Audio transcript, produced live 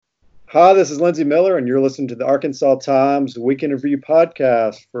Hi, this is Lindsey Miller, and you're listening to the Arkansas Times Weekend Review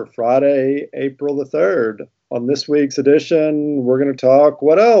podcast for Friday, April the 3rd. On this week's edition, we're going to talk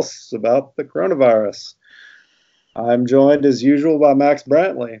what else about the coronavirus. I'm joined as usual by Max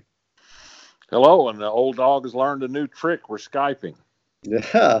Brantley. Hello, and the old dog has learned a new trick. We're Skyping.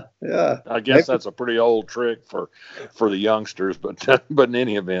 Yeah. I guess that's a pretty old trick for the youngsters, but in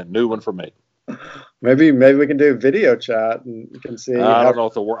any event, new one for me. Maybe we can do video chat and you can see. I don't know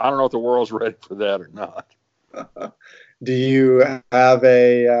if the world's ready for that or not. Do you have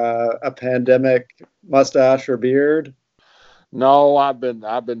a pandemic mustache or beard? No, I've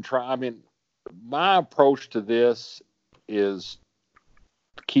been trying. I mean, my approach to this is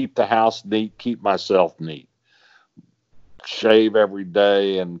keep the house neat, keep myself neat, shave every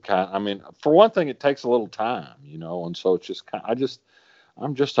day, and for one thing, it takes a little time, and so it's just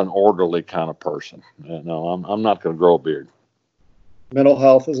I'm just an orderly kind of person. I'm not going to grow a beard. Mental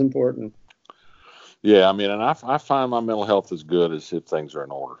health is important. Yeah, I mean, and I find my mental health as good as if things are in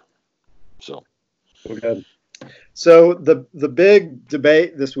order. So. Okay. So the big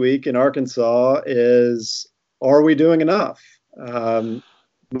debate this week in Arkansas is: are we doing enough?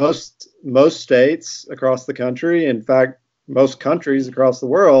 Most states across the country, in fact, most countries across the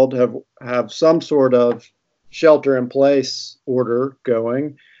world, have some sort of shelter-in-place order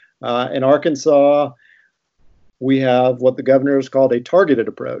going. In Arkansas, we have what the governor has called a targeted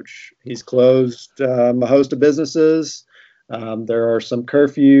approach. He's closed a host of businesses. There are some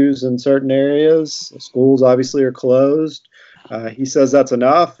curfews in certain areas. Schools obviously are closed. He says that's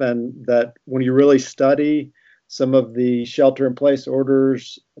enough, and that when you really study some of the shelter-in-place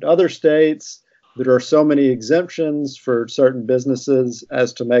orders in other states, there are so many exemptions for certain businesses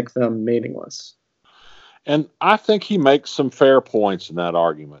as to make them meaningless. And I think he makes some fair points in that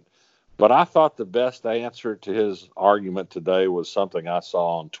argument. But I thought the best answer to his argument today was something I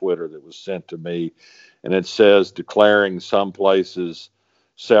saw on Twitter that was sent to me. And it says declaring some places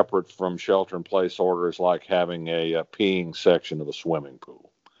separate from shelter-in-place orders like having a peeing section of a swimming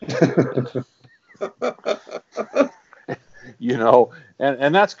pool. And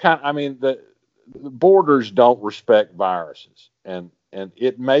that's the borders don't respect viruses. And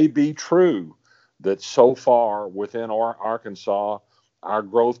it may be true that so far within Arkansas, our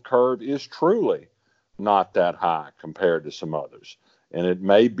growth curve is truly not that high compared to some others. And it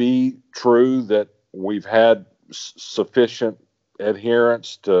may be true that we've had sufficient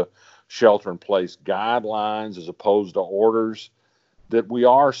adherence to shelter-in-place guidelines as opposed to orders that we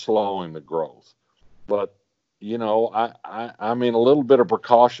are slowing the growth. But, I mean, a little bit of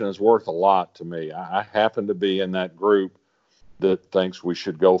precaution is worth a lot to me. I happen to be in that group that thinks we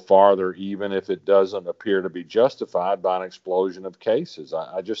should go farther, even if it doesn't appear to be justified by an explosion of cases.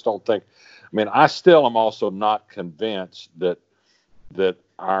 I just don't think. I mean, I still am also not convinced that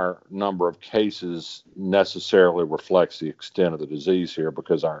our number of cases necessarily reflects the extent of the disease here,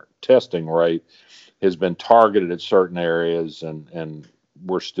 because our testing rate has been targeted at certain areas, and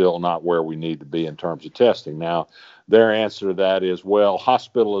we're still not where we need to be in terms of testing. Now, their answer to that is, well,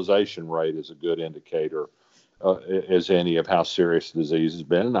 hospitalization rate is a good indicator as any of how serious the disease has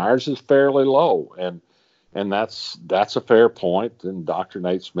been, and ours is fairly low, and that's a fair point. And Dr.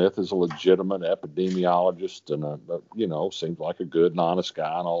 Nate Smith is a legitimate epidemiologist, and seems like a good and honest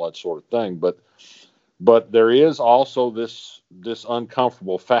guy and all that sort of thing. But there is also this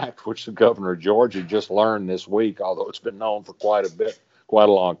uncomfortable fact, which the governor of Georgia just learned this week, although it's been known for quite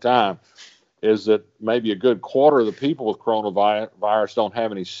a long time, is that maybe a good quarter of the people with coronavirus don't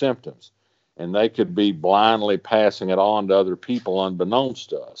have any symptoms. And they could be blindly passing it on to other people unbeknownst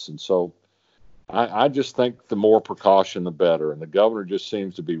to us. And so I just think the more precaution, the better. And the governor just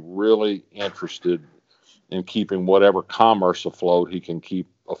seems to be really interested in keeping whatever commerce afloat he can keep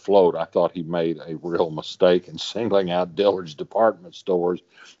afloat. I thought he made a real mistake in singling out Dillard's department stores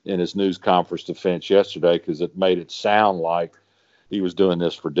in his news conference defense yesterday, because it made it sound like he was doing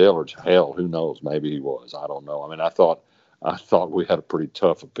this for Dillard's. Hell, who knows? Maybe he was. I don't know. I mean, I thought we had a pretty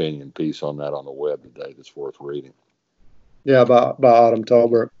tough opinion piece on that on the web today that's worth reading. Yeah, by Autumn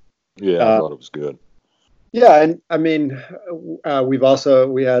Tolbert. Yeah, I thought it was good. Yeah, and I mean,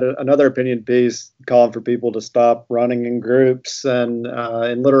 we had another opinion piece calling for people to stop running in groups, and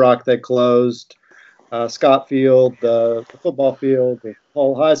in Little Rock they closed Scott Field, the football field, the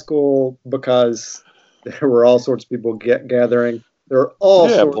whole high school, because there were all sorts of people gathering. There are all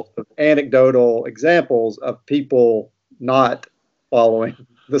sorts of anecdotal examples of people not following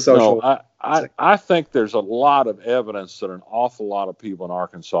the social. No, I think there's a lot of evidence that an awful lot of people in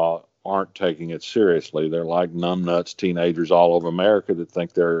Arkansas aren't taking it seriously. They're like numbnuts teenagers all over America that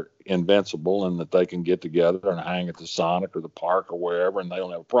think they're invincible and that they can get together and hang at the Sonic or the park or wherever and they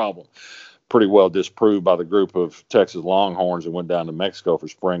don't have a problem. Pretty well disproved by the group of Texas Longhorns that went down to Mexico for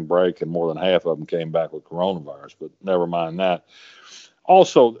spring break, and more than half of them came back with coronavirus, but never mind that.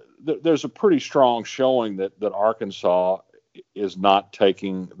 Also, there's a pretty strong showing that Arkansas is not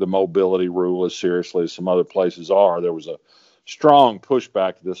taking the mobility rule as seriously as some other places are. There was a strong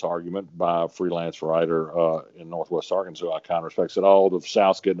pushback to this argument by a freelance writer in Northwest Arkansas. I kind of respect said, "Oh, the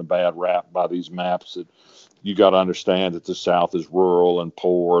South's getting a bad rap by these maps. That you got to understand that the South is rural and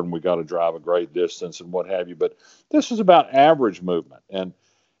poor, and we got to drive a great distance and what have you." But this is about average movement, and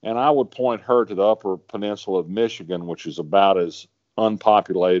I would point her to the Upper Peninsula of Michigan, which is about as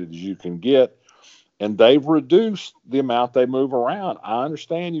unpopulated as you can get. And they've reduced the amount they move around. I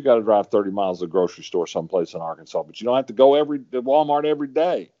understand you got to drive 30 miles to the grocery store someplace in Arkansas, but you don't have to go to Walmart every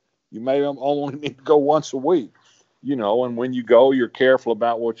day. You may only need to go once a week, and when you go, you're careful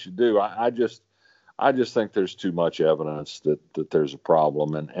about what you do. I just think there's too much evidence that there's a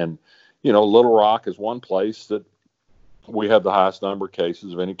problem. And Little Rock is one place that we have the highest number of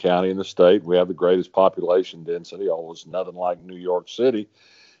cases of any county in the state. We have the greatest population density, almost nothing like New York City.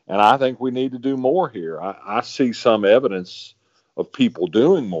 And I think we need to do more here. I see some evidence of people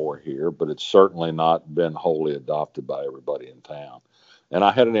doing more here, but it's certainly not been wholly adopted by everybody in town. And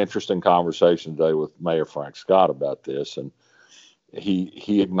I had an interesting conversation today with Mayor Frank Scott about this, and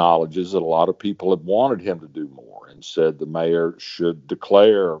he acknowledges that a lot of people have wanted him to do more and said the mayor should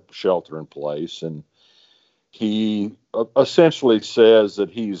declare shelter in place. And he essentially says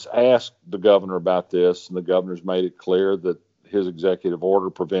that he's asked the governor about this, and the governor's made it clear that his executive order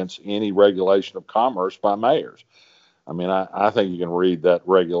prevents any regulation of commerce by mayors. I mean, I think you can read that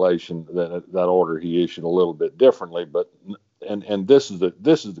regulation, that order he issued a little bit differently, but and this is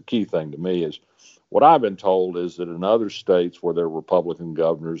the key thing to me is what I've been told is that in other states where there are Republican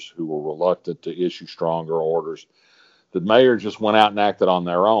governors who were reluctant to issue stronger orders, the mayors just went out and acted on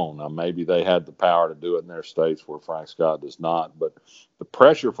their own. Now, maybe they had the power to do it in their states where Frank Scott does not, but the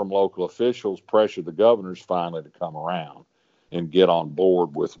pressure from local officials pressured the governors finally to come around and get on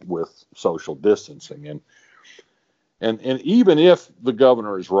board with social distancing. And even if the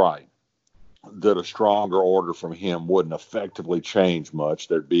governor is right that a stronger order from him wouldn't effectively change much,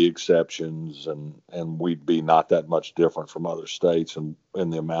 there'd be exceptions and we'd be not that much different from other states and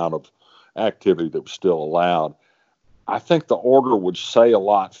the amount of activity that was still allowed. I think the order would say a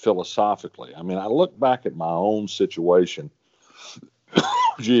lot philosophically. I mean, I look back at my own situation.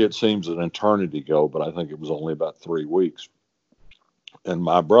 Gee, it seems an eternity ago, but I think it was only about 3 weeks. And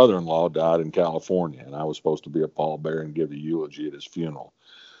my brother-in-law died in California, and I was supposed to be a pallbearer and give a eulogy at his funeral.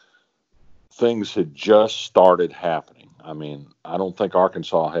 Things had just started happening. I mean, I don't think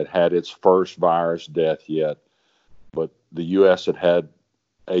Arkansas had its first virus death yet, but the U.S. had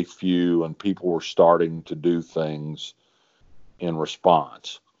a few, and people were starting to do things in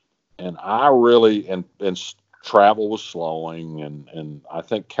response. And I really, and travel was slowing, and I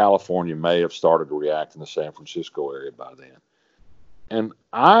think California may have started to react in the San Francisco area by then. And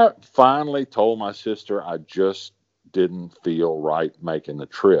I finally told my sister I just didn't feel right making the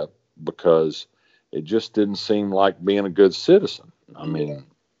trip because it just didn't seem like being a good citizen. I mean,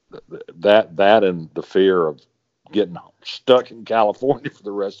 that and the fear of getting stuck in California for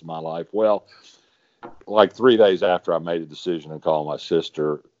the rest of my life. Well, like 3 days after I made a decision and called my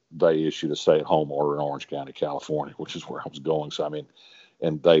sister, they issued a stay-at-home order in Orange County, California, which is where I was going. So, I mean,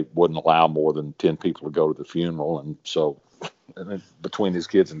 and they wouldn't allow more than 10 people to go to the funeral. And so between his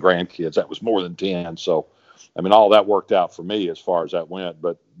kids and grandkids, that was more than 10. So, I mean, all that worked out for me as far as that went.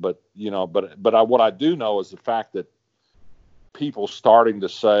 But what I do know is the fact that people starting to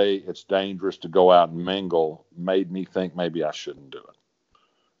say it's dangerous to go out and mingle made me think maybe I shouldn't do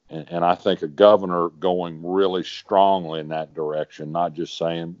it. And I think a governor going really strongly in that direction, not just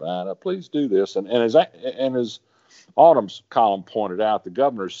saying, please do this. And as Autumn's column pointed out, the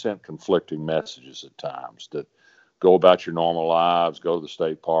governor sent conflicting messages at times that go about your normal lives, go to the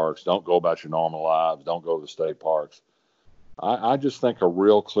state parks, don't go about your normal lives, don't go to the state parks. I just think a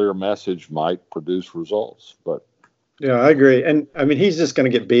real clear message might produce results. But yeah, I agree. And I mean, he's just going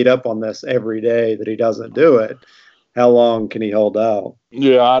to get beat up on this every day that he doesn't do it. How long can he hold out?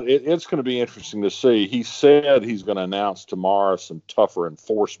 Yeah, it's going to be interesting to see. He said he's going to announce tomorrow some tougher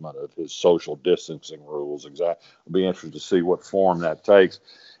enforcement of his social distancing rules. It'll be interesting to see what form that takes.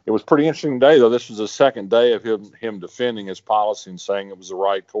 It was a pretty interesting day, though. This was the second day of him defending his policy and saying it was the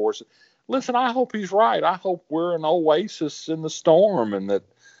right course. Listen, I hope he's right. I hope we're an oasis in the storm and that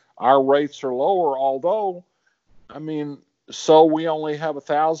our rates are lower. Although, I mean, so we only have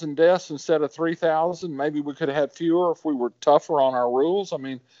 1,000 deaths instead of 3,000. Maybe we could have had fewer if we were tougher on our rules. I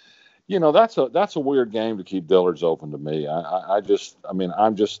mean, that's a weird game to keep Dillard's open to me. I'm just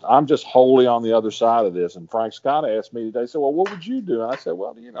wholly on the other side of this. And Frank Scott asked me today, said, well, what would you do? And I said,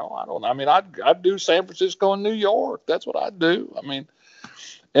 well, I don't. I mean, I'd do San Francisco and New York. That's what I'd do. I mean,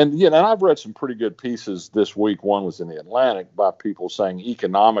 and I've read some pretty good pieces this week. One was in the Atlantic by people saying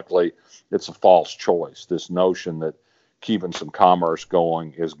economically it's a false choice. This notion that keeping some commerce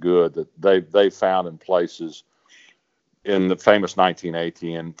going is good, that they found in places in the famous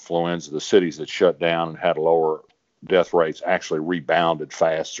 1918 influenza, the cities that shut down and had lower death rates actually rebounded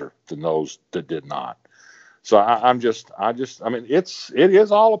faster than those that did not. So I mean, it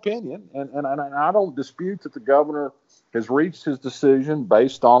is all opinion, and I don't dispute that the governor has reached his decision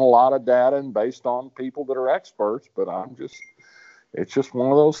based on a lot of data and based on people that are experts. But it's just one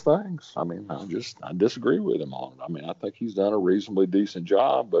of those things. I mean, I disagree with him on it. I mean, I think he's done a reasonably decent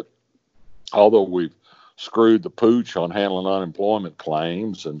job, but although we've screwed the pooch on handling unemployment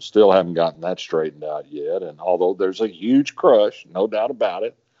claims and still haven't gotten that straightened out yet. And although there's a huge crush, no doubt about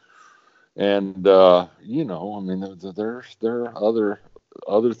it. And, I mean, there are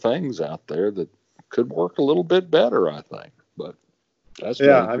other things out there that could work a little bit better, I think. But that's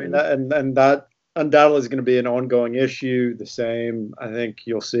I mean, and that undoubtedly is going to be an ongoing issue. The same, I think,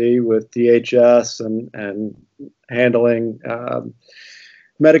 you'll see with DHS and handling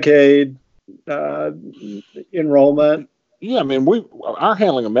Medicaid enrollment. Yeah, I mean, our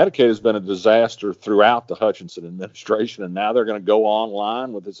handling of Medicaid has been a disaster throughout the Hutchinson administration, and now they're going to go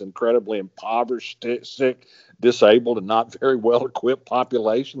online with this incredibly impoverished, sick, disabled, and not very well equipped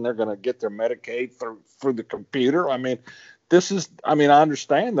population. They're going to get their Medicaid through the computer. I mean, I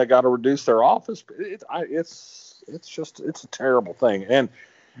understand they got to reduce their office, but it's a terrible thing.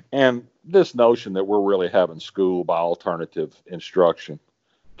 And this notion that we're really having school by alternative instruction,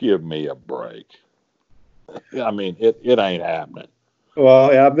 give me a break. I mean, it ain't happening.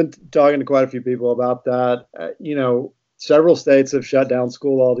 Well, yeah, I've been talking to quite a few people about that. Several states have shut down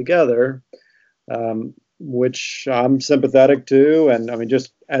school altogether, which I'm sympathetic to. And I mean,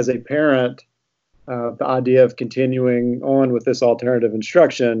 just as a parent, the idea of continuing on with this alternative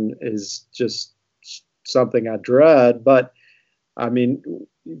instruction is just something I dread. But I mean,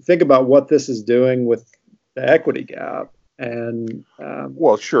 think about what this is doing with the equity gap. And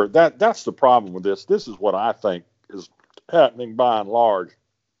well, sure, that's the problem with this. This is what I think is happening by and large.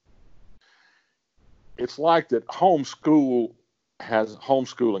 It's like that homeschooling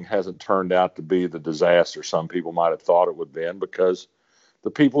hasn't turned out to be the disaster some people might have thought it would be, because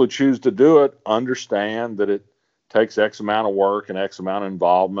the people who choose to do it understand that it takes X amount of work and X amount of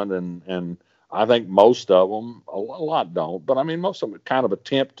involvement, and I think most of them, a lot don't, but I mean, most of them kind of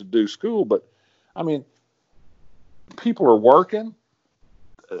attempt to do school. But I mean, people are working.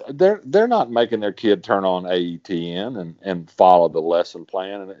 They're not making their kid turn on AETN and follow the lesson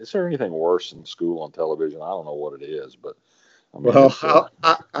plan. And is there anything worse than school on television? I don't know what it is, but I mean, well,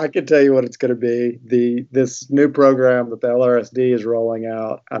 I can tell you what it's going to be. This new program that the LRSD is rolling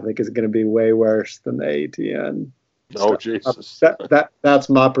out, I think, is going to be way worse than the AETN. Oh, Jesus! That's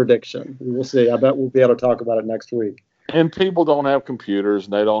my prediction. We will see. I bet we'll be able to talk about it next week. And people don't have computers,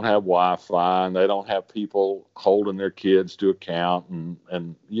 and they don't have Wi-Fi, and they don't have people holding their kids to account. And I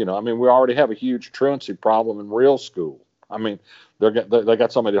mean, we already have a huge truancy problem in real school. I mean, they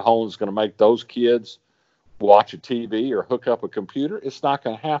got somebody at home that's going to make those kids watch a TV or hook up a computer. It's not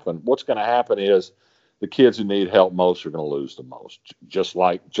going to happen. What's going to happen is the kids who need help most are going to lose the most, just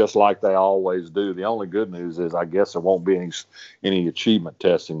like they always do. The only good news is, I guess, there won't be any achievement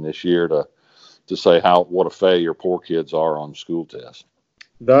testing this year to say what a failure poor kids are on school tests.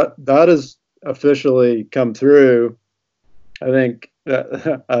 That has officially come through. I think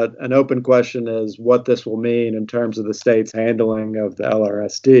an open question is what this will mean in terms of the state's handling of the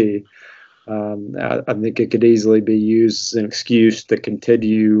LRSD. I think it could easily be used as an excuse to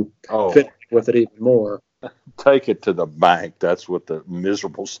continue fitting with it even more. Take it to the bank. That's what the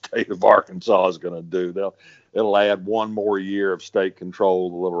miserable state of Arkansas is going to do. It'll add one more year of state control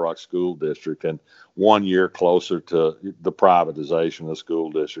of the Little Rock School District and 1 year closer to the privatization of the school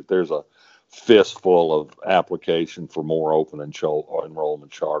district. There's a fistful of application for more open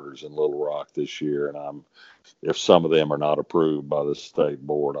enrollment charters in Little Rock this year, and if some of them are not approved by the state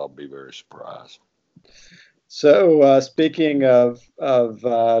board, I'll be very surprised. So speaking of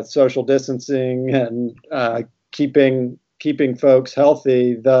social distancing and keeping folks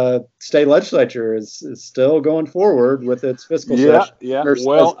healthy, the state legislature is still going forward with its fiscal session. Yeah.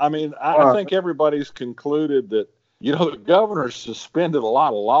 Well, I mean, I think everybody's concluded that, the governor suspended a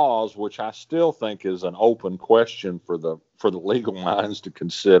lot of laws, which I still think is an open question for the for the legal minds to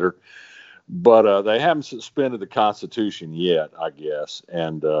consider. But they haven't suspended the Constitution yet, I guess,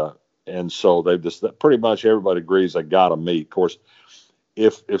 and so they've just pretty much everybody agrees they got to meet. Of course,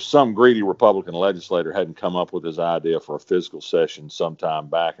 if some greedy Republican legislator hadn't come up with his idea for a fiscal session sometime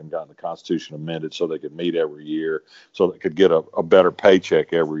back and gotten the Constitution amended so they could meet every year, so they could get a better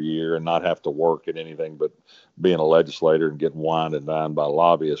paycheck every year and not have to work at anything but being a legislator and getting wined and dined by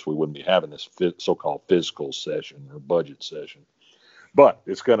lobbyists, we wouldn't be having this so-called fiscal session or budget session. But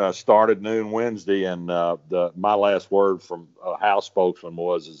it's going to start at noon Wednesday, and my last word from a House spokesman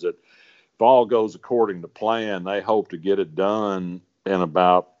is that if all goes according to plan, they hope to get it done in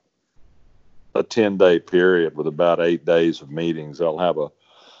about a 10-day period with about 8 days of meetings. They'll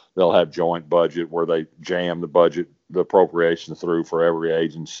have joint budget where they jam the appropriations through for every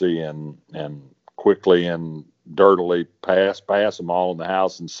agency and quickly and dirtily pass them all in the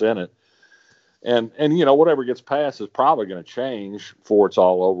House and Senate. And whatever gets passed is probably going to change before it's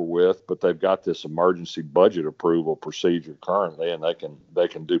all over with, but they've got this emergency budget approval procedure currently, and they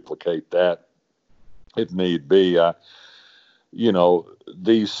can duplicate that if need be.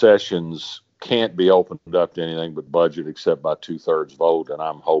 These sessions can't be opened up to anything but budget except by 2/3 vote, and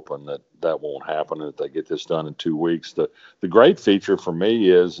I'm hoping that won't happen and that they get this done in 2 weeks. The great feature for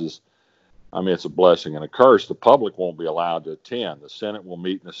me is it's a blessing and a curse. The public won't be allowed to attend. The Senate will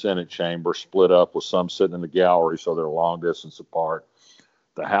meet in the Senate chamber, split up with some sitting in the gallery so they're a long distance apart.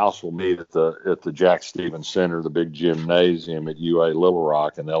 The House will meet at the Jack Stevens Center, the big gymnasium at UA Little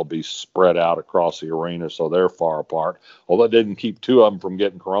Rock, and they'll be spread out across the arena so they're far apart. Although that didn't keep two of them from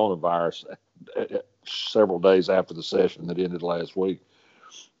getting coronavirus several days after the session that ended last week.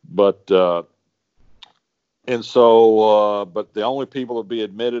 But the only people to be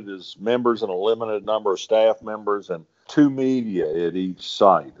admitted is members and a limited number of staff members and 2 media at each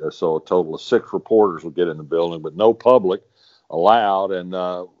site. So a total of 6 reporters will get in the building, but no public allowed, and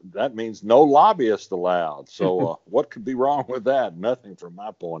that means no lobbyists allowed. So what could be wrong with that? Nothing from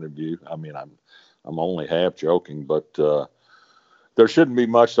my point of view. I mean, I'm only half joking, but there shouldn't be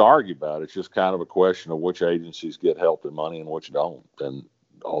much to argue about. It's just kind of a question of which agencies get help and money and which don't. And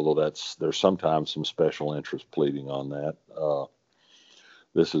although there's sometimes some special interest pleading on that,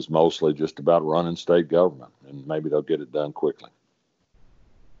 this is mostly just about running state government, and maybe they'll get it done quickly.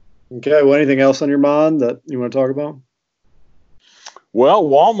 Okay. Well, anything else on your mind that you want to talk about? Well,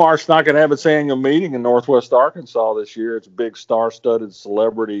 Walmart's not going to have its annual meeting in Northwest Arkansas this year. It's a big star-studded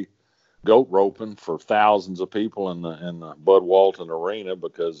celebrity goat roping for thousands of people in the Bud Walton Arena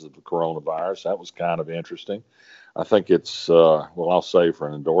because of the coronavirus. That was kind of interesting. I think it's, I'll say for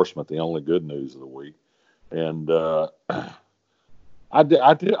an endorsement, the only good news of the week. And this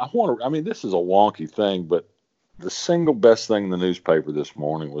is a wonky thing, but the single best thing in the newspaper this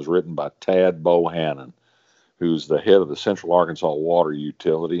morning was written by Tad Bohannon, who's the head of the Central Arkansas Water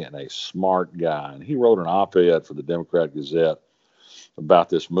Utility and a smart guy. And he wrote an op-ed for the Democrat Gazette about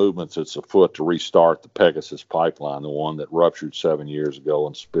this movement that's afoot to restart the Pegasus pipeline, the one that ruptured 7 years ago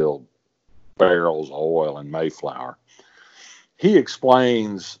and spilled barrels of oil in Mayflower. He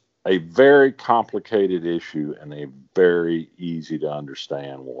explains a very complicated issue in a very easy to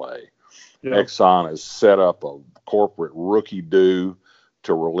understand way. Yeah. Exxon has set up a corporate rookie-do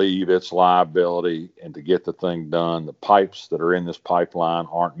to relieve its liability and to get the thing done. The pipes that are in this pipeline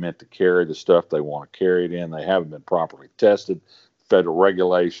aren't meant to carry the stuff they want to carry it in. They haven't been properly tested. Federal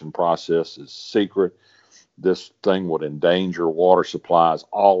regulation process is secret. This thing would endanger water supplies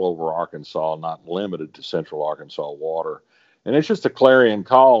all over Arkansas, not limited to Central Arkansas water. And it's just a clarion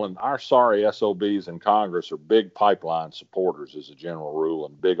call, and our sorry SOBs in Congress are big pipeline supporters as a general rule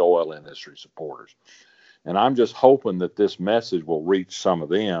and big oil industry supporters. And I'm just hoping that this message will reach some of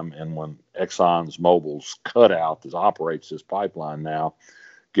them, and when ExxonMobil's cutout that operates this pipeline now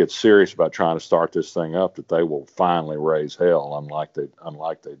gets serious about trying to start this thing up, that they will finally raise hell, unlike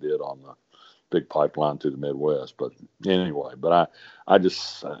they did on the big pipeline to the Midwest. But anyway,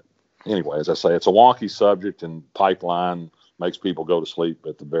 as I say, it's a wonky subject, and pipeline makes people go to sleep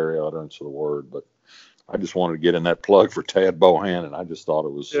at the very utterance of the word. But I just wanted to get in that plug for Tad Bohannon. I just thought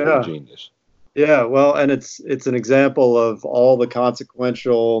it was genius. Yeah, well, and it's an example of all the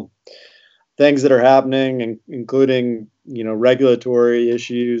consequential things that are happening, including regulatory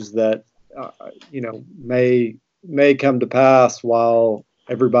issues that may come to pass while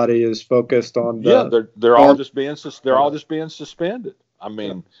everybody is focused on. They're all just being suspended. I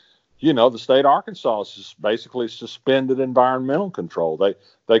mean, the state of Arkansas is just basically suspended environmental control.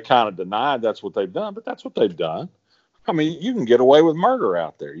 They kind of denied that's what they've done, but that's what they've done. I mean, you can get away with murder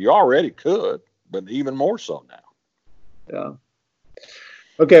out there. You already could, but even more so now. Yeah.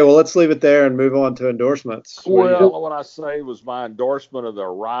 Okay, well, let's leave it there and move on to endorsements. Well, what I say was my endorsement of the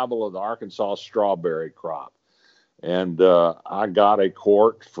arrival of the Arkansas strawberry crop. And I got a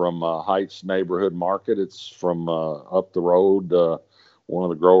quart from Heights Neighborhood Market. It's from up the road, one of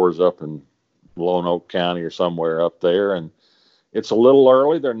the growers up in Lonoke County or somewhere up there. And it's a little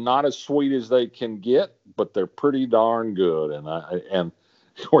early. They're not as sweet as they can get, but they're pretty darn good. And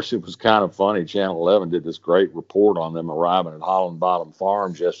of course, it was kind of funny. Channel 11 did this great report on them arriving at Holland Bottom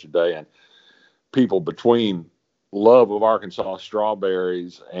Farms yesterday, and people between love of Arkansas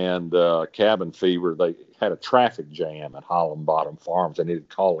strawberries and cabin fever, they had a traffic jam at Holland Bottom Farms. They needed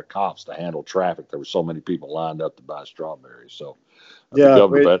to call the cops to handle traffic. There were so many people lined up to buy strawberries. So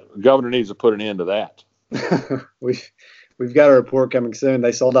the governor needs to put an end to that. We've got a report coming soon.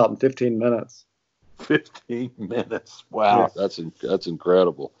 They sold out in 15 minutes. 15 minutes. Wow, yeah. That's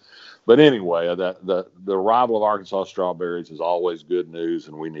incredible. But anyway, the arrival of Arkansas strawberries is always good news,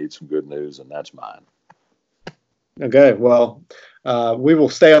 and we need some good news, and that's mine. Okay, well, we will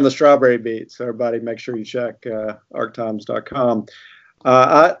stay on the strawberry beat, so everybody make sure you check arctimes.com.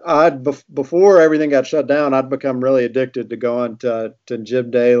 Before everything got shut down, I'd become really addicted to going to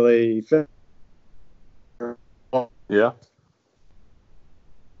Jim Daly. Yeah.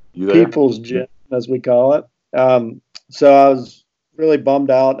 You there? People's Gym, as we call it. So I was really bummed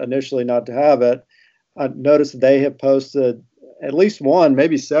out initially not to have it. I noticed that they have posted at least one,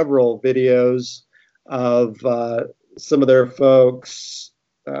 maybe several videos of some of their folks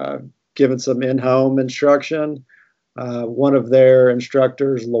giving some in-home instruction. One of their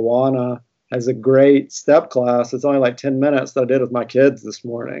instructors, Luana, has a great step class. It's only like 10 minutes that I did with my kids this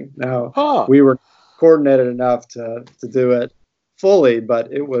morning. Now, we were coordinated enough to do it fully,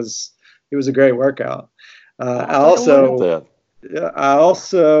 but it was a great workout. I also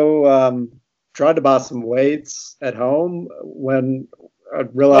tried to buy some weights at home when I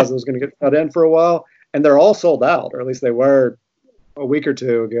realized I was going to get cut in for a while, and they're all sold out, or at least they were a week or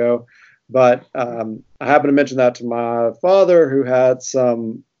two ago. But I happened to mention that to my father, who had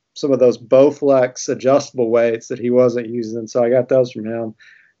some of those Bowflex adjustable weights that he wasn't using, so I got those from him,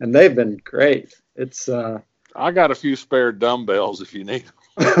 and they've been great. It's I got a few spare dumbbells if you need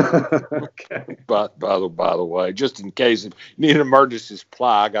them. Okay. But by the way, just in case if you need an emergency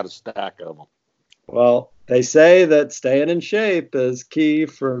supply, I got a stack of them. Well, they say that staying in shape is key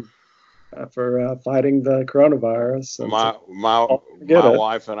for fighting the coronavirus. My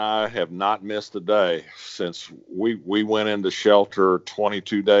wife and I have not missed a day since we went into shelter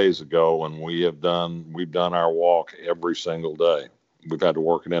 22 days ago, and we've done our walk every single day. We've had to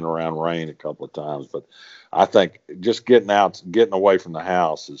work it in around rain a couple of times, but I think just getting away from the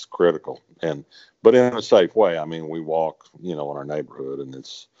house is critical, but in a safe way. I mean, we walk, in our neighborhood,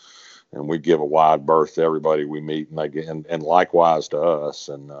 and we give a wide berth to everybody we meet, and likewise to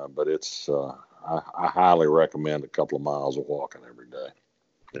us. But it's I highly recommend a couple of miles of walking every day.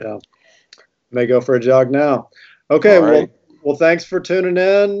 Yeah, may go for a jog now. Okay, right. Well, thanks for tuning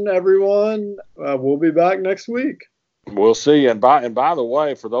in, everyone. We'll be back next week. We'll see. And by the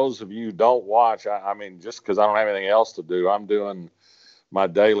way, for those of you who don't watch, I mean, just because I don't have anything else to do, I'm doing my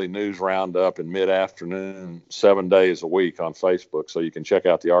daily news roundup in mid-afternoon, 7 days a week on Facebook. So you can check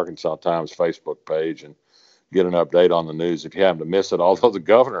out the Arkansas Times Facebook page and get an update on the news if you happen to miss it. Although the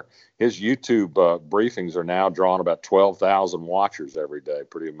governor, his YouTube briefings are now drawing about 12,000 watchers every day.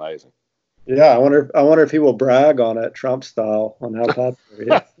 Pretty amazing. Yeah, I wonder if he will brag on it, Trump style, on how popular he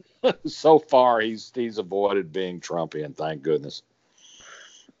is. So far, he's avoided being Trumpian, thank goodness.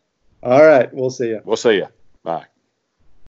 All right, we'll see you. We'll see you. Bye.